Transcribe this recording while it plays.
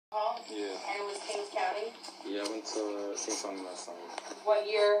Yeah. And it was Kings County? Yeah, I went to St. Simon last summer. What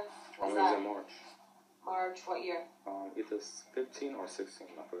year was It that? was in March. March, what year? Either 15 or 16,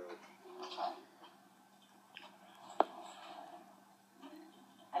 I forgot. Okay.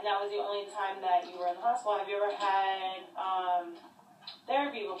 And that was the only time that you were in the hospital. Have you ever had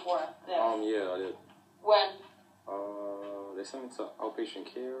therapy before this? Yeah, I did. When? They sent me to outpatient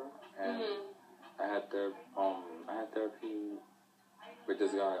care, and I had therapy with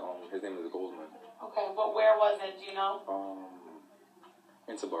this guy. His name is Goldman. Okay, but where was it? Do you know?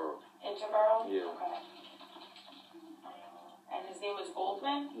 Interborough. Interborough? Yeah. Okay. And his name was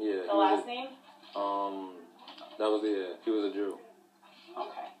Goldman? Yeah. The last name? That was it. He was a Jew.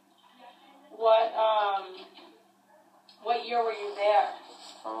 Okay. What year were you there?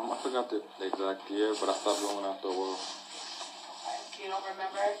 I forgot the exact year, but I stopped going after a while. Okay. So you don't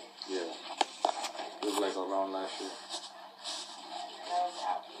remember? Yeah. It was like around last year. That was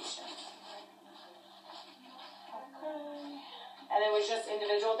outpatient. Okay. And it was just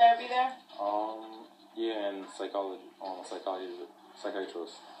individual therapy there? Yeah, and psychiatrist.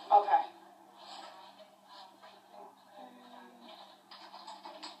 Okay.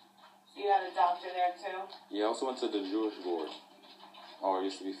 So you had a doctor there too? Yeah, I also went to the Jewish board. It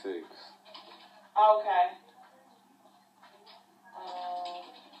used to be FIGS. Okay.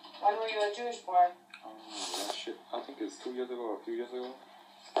 When were you at Jewish board? Last year, I think it's 2 years ago or a few years ago.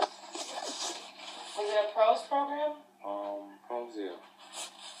 Was it a pros program? Pros, yeah.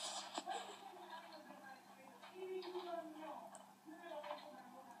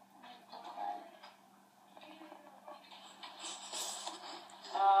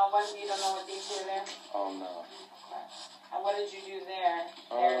 You don't know what days you were there? No. Okay. And what did you do there?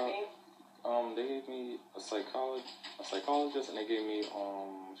 Therapy? They gave me a psychologist, and they gave me,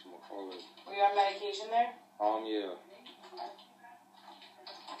 whatchamacallit. Were you on medication there? Yeah. Okay.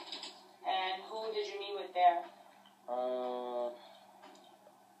 And who did you meet with there? I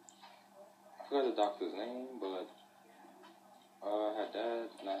forgot the doctor's name, but I had that,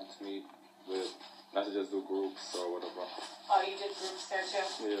 and I had to meet with, not to just do groups or whatever. Oh, you did groups there too?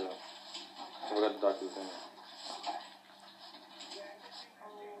 Yeah. Okay. I forgot the doctor's name. Okay.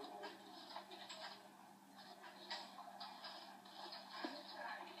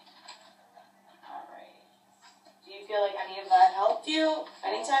 Alright. Do you feel like any of that helped you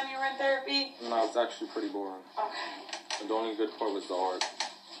anytime you were in therapy? No, it's actually pretty boring. Okay. The only good part was the art.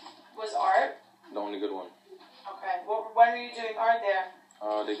 Was art? The only good one. Okay. When were you doing art there?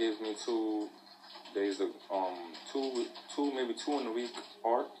 They gave me 2 days of, maybe 2 in a week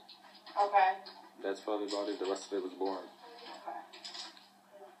art. Okay. That's probably about it. The rest of it was boring. Okay.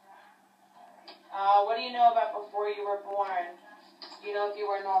 What do you know about before you were born? Do you know if you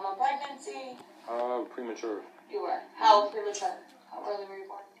were normal pregnancy? Premature. You were. How premature? How early were you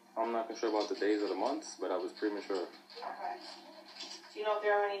born? I'm not sure about the days or the months, but I was premature. Okay. Do you know if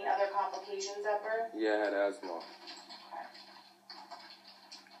there were any other complications at birth? Yeah, I had asthma. Okay.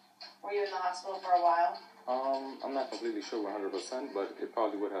 Were you in the hospital for a while? I'm not completely sure 100%, but it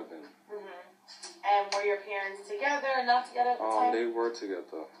probably would have been. And were your parents together, not together at the time? They were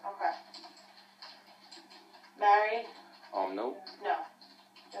together. Okay. Married? Nope. No.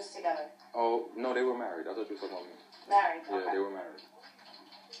 Just together. Oh, no, they were married. I thought you were talking about me. Married? Yeah, okay. they were married.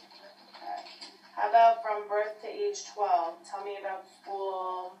 Okay. How about from birth to age 12? Tell me about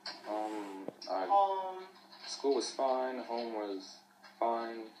school, home. School was fine. Home was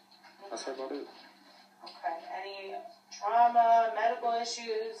fine. That's about it. Okay. Any trauma, medical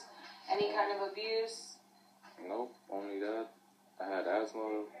issues, any kind of abuse? Nope, only that. I had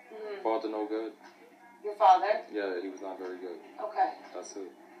asthma. Father no good. Your father? Yeah, he was not very good. Okay. That's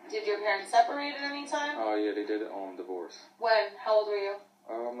it. Did your parents separate at any time? Yeah, they did divorce. When? How old were you?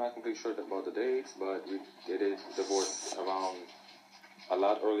 I'm not completely sure about the dates, but they did divorce around a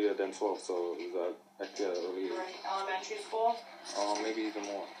lot earlier than 12, so it was actually at an early age. You were in elementary school? Maybe even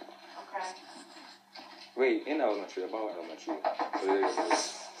more. Okay. Wait, in elementary, about elementary. So there you go.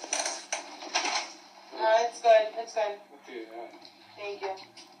 It's good. It's good. Okay, Thank you.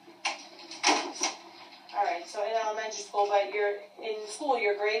 Alright, so in elementary school, but in school,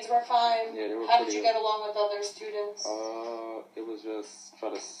 your grades were fine? Yeah, they were How did you get along with other students? It was just try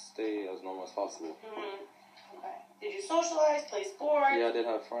to stay as normal as possible. Okay. Did you socialize, play sports? Yeah, I did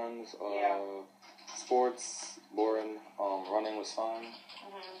have friends. Sports, boring. Running was fine.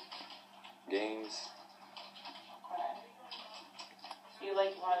 Games. Okay. So you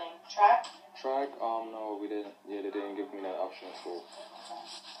like running. Track? Track? No, we didn't. Yeah, they didn't give me that option in school. Okay.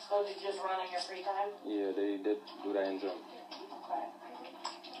 So did you just run in your free time? Yeah, they did do that in gym. Okay.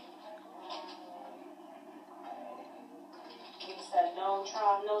 You said no track.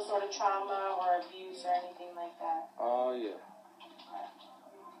 No sort of trauma or abuse or anything like that? Yeah. Okay.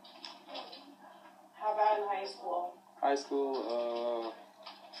 How about in high school? High school,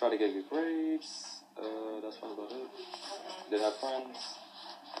 try to get good grades. That's probably about it. Did have friends.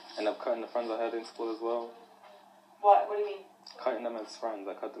 End up cutting the friends I had in school as well. What? What do you mean? Cutting them as friends.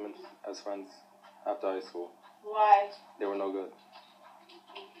 I cut them in as friends after high school. Why? They were no good.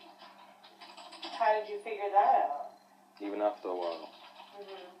 How did you figure that out? Even after a while.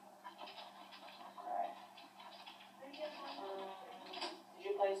 Okay. Did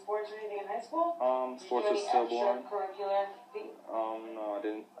you play sports or anything in high school? Sports was still boring. Extracurricular things? No, I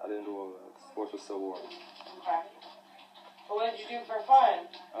didn't do all that. Sports was still boring. Okay. But what did you do for fun?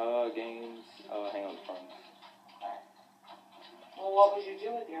 Games, hang out with friends. Okay. Well, what would you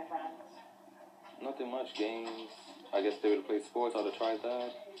do with your friends? Nothing much. Games. I guess they would have played sports. I'd have tried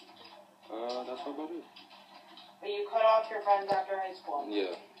that. That's about it. But you cut off your friends after high school?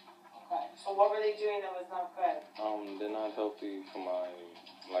 Yeah. Okay. So what were they doing that was not good? They're not healthy for my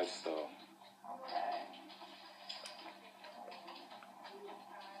lifestyle. Okay.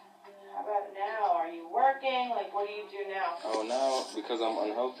 How about now? Are you working? Like, what do you do now? Oh, now, because I'm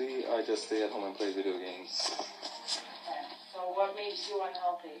unhealthy, I just stay at home and play video games. Okay. So what makes you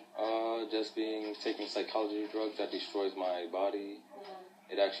unhealthy? Just taking psychology drugs that destroys my body.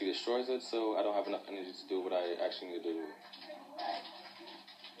 It actually destroys it, so I don't have enough energy to do what I actually need to do. Okay.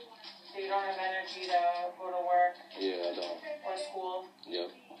 So you don't have energy to go to work? Yeah, I don't. Or school?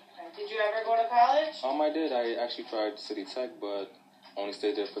 Yep. Okay. Did you ever go to college? I did. I actually tried City Tech, but only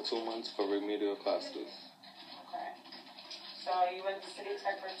stayed there for 2 months for remedial classes. Okay. So you went to City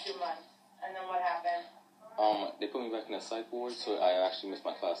Tech for 2 months, and then what happened? They put me back in the psych ward, so I actually missed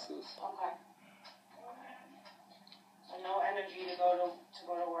my classes. Okay. So no energy to go to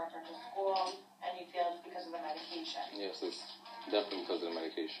work or to school, and you feel it's because of the medication. Yes, it's definitely because of the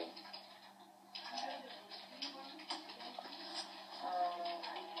medication. Okay.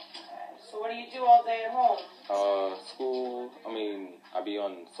 So what do you do all day at home? School. I be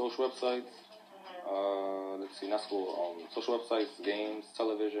on social websites. Let's see, not school. Social websites, games,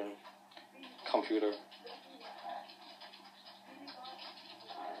 television, computer.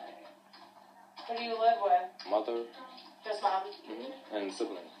 Who do you live with? Mother. Just mom? And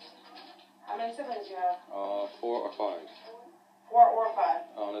siblings. How many siblings do you have? 4 or 5. 4 or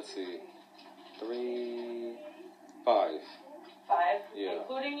 5? Let's see. 3, 5. 5? Yeah.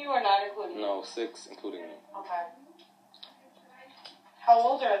 Including you or not including you? No, 6 including me. Okay. How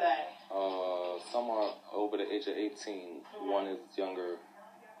old are they? Some are over the age of 18. One is younger.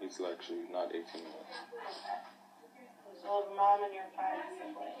 He's actually not 18 yet. Okay. So mom and your 5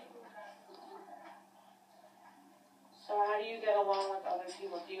 siblings. So how do you get along with other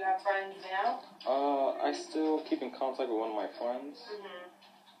people? Do you have friends now? I still keep in contact with one of my friends.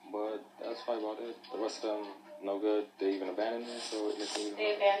 But that's probably about it. The rest of them, no good. They even abandoned me, so it makes me...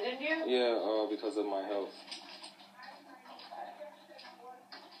 They abandoned you? Yeah, because of my health.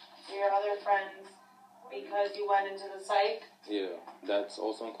 So your other friends, because you went into the psych? Yeah, that's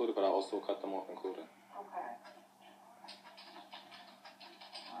also included, but I also cut them off included. Okay.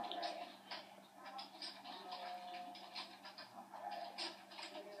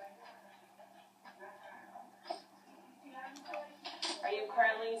 Are you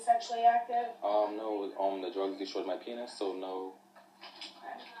currently sexually active? No, the drugs destroyed my penis, so no.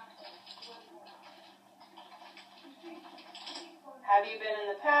 Okay. Have you been in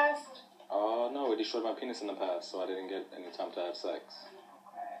the past? No, it destroyed my penis in the past, so I didn't get any time to have sex.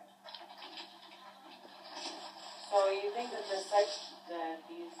 Okay. So you think that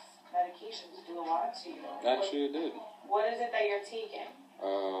these medications do a lot to you? Actually, it did. What is it that you're taking?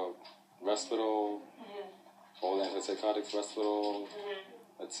 Respitol, all the antipsychotics, Respitol.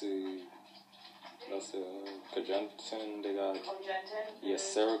 Let's see, that's Cogentin. They got yes,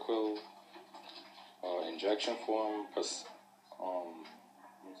 Seroquel, injection form,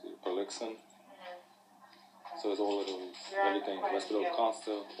 Perlixin. So it's all of those, everything, Respitol,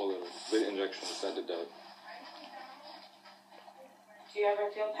 Consta, all of those big injections that did that. Do you ever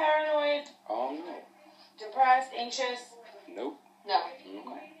feel paranoid? No. Depressed, anxious? Nope. No.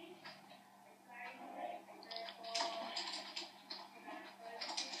 Okay.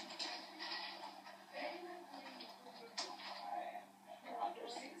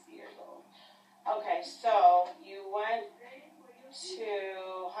 Okay, so you went to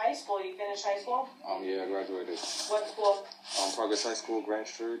high school. You finished high school? Yeah, I graduated. What school? Progress High School, Grand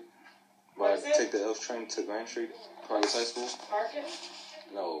Street. But I take the L train to Grand Street, Progress High School. Marcus?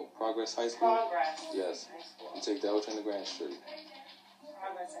 No, Progress High School. Progress. Yes. You take the L train to Grand Street.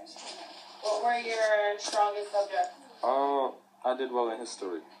 Progress High School. What were your strongest subjects? I did well in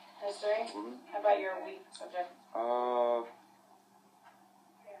history. History? Mm-hmm. How about your weak subject?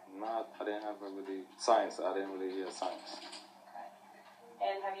 I didn't have really science. I didn't really hear science. Okay.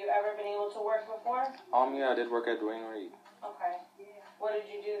 And have you ever been able to work before? Yeah, I did work at Dwayne Reed. Okay. What did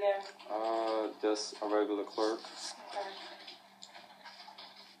you do there? Just a regular clerk. Okay.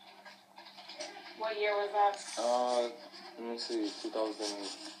 What year was that? Let me see,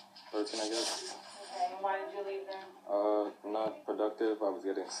 2013, I guess. Okay, and why did you leave there? Not productive. I was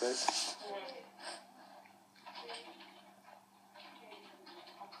getting sick. Mm-hmm.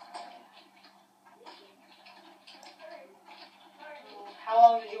 How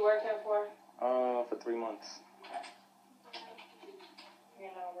long did you work there for? For 3 months.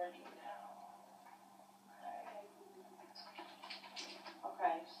 You're not working now.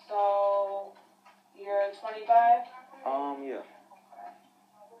 Okay, so you're 25? Yeah.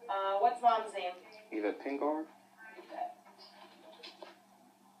 What's mom's name? Either Pinkard. Okay.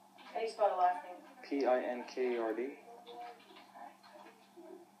 How do you spell the last name? Pinkard. And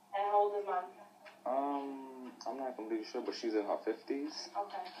how old is mom? I'm not completely sure, but she's in her 50s.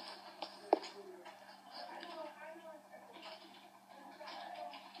 Okay.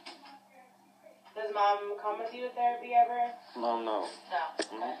 Does mom come with you to therapy ever? No. No.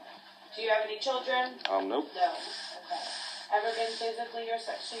 Okay. Mm-hmm. Do you have any children? Nope. No. Okay. Ever been physically or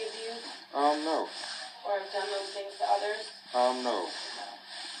sexually abused? No. Or have done those things to others? No.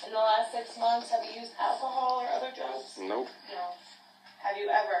 In the last 6 months, have you used alcohol or other drugs? Nope. No. Have you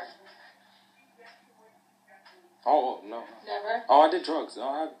ever? Oh, no. Never? Oh, I did drugs.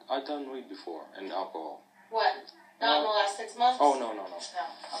 No, I've done weed before and alcohol. When? Not in the last 6 months? Oh, no. No.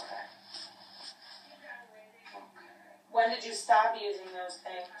 Okay. When did you stop using those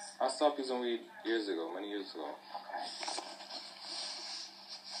things? I stopped using weed years ago, many years ago. Okay.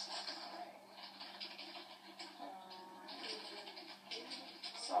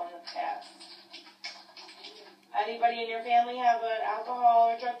 So in the past. Anybody in your family have an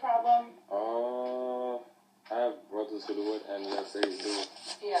alcohol or drug problem? I have brothers who do it, and yes, they do.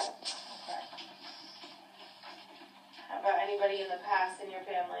 Yeah. Okay. How about anybody in the past in your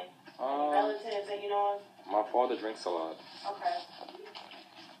family? Any relatives that you know of? My father drinks a lot. Okay.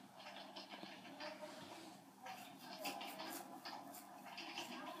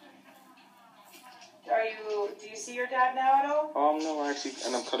 Do you see your dad now at all? No, I actually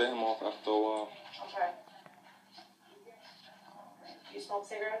end up cutting him off after a while. Okay. Do you smoke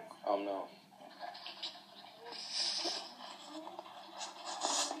cigarettes? No.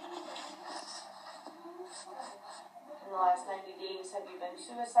 In the last 90 days, have you been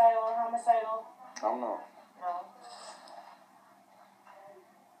suicidal or homicidal? No. No.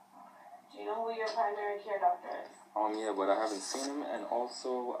 Do you know who your primary care doctor is? Yeah, but I haven't seen him, and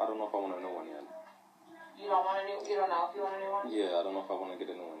also, I don't know if I want a new one yet. You don't know if you want a new one? Yeah, I don't know if I want to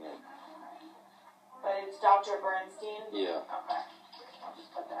get a new one yet. But it's Dr. Bernstein? Yeah. Okay. I'll just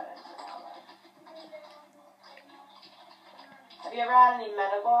put that in for now. Have you ever had any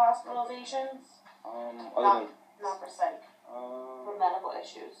medical hospitalizations? Not for psych. For medical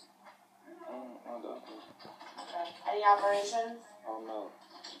issues. I don't. Okay. Any operations? No.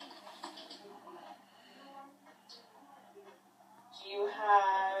 Do you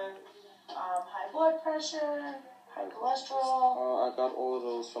have high blood pressure, high cholesterol? I got all of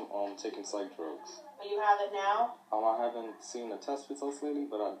those from taking psych drugs. But you have it now? I haven't seen the test results lately,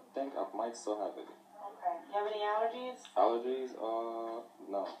 but I think I might still have it. Okay. Do you have any allergies? Allergies?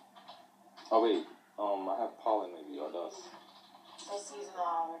 No. Oh wait, I have pollen maybe or dust. So seasonal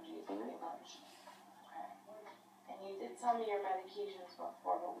allergies, pretty much. Okay. And you did tell me your medications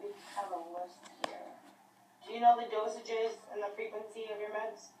before, but we have a list here. Do you know the dosages and the frequency of your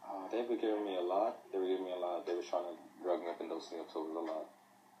meds? They were giving me a lot. They were trying to drug me up and dose me up, so it was a lot.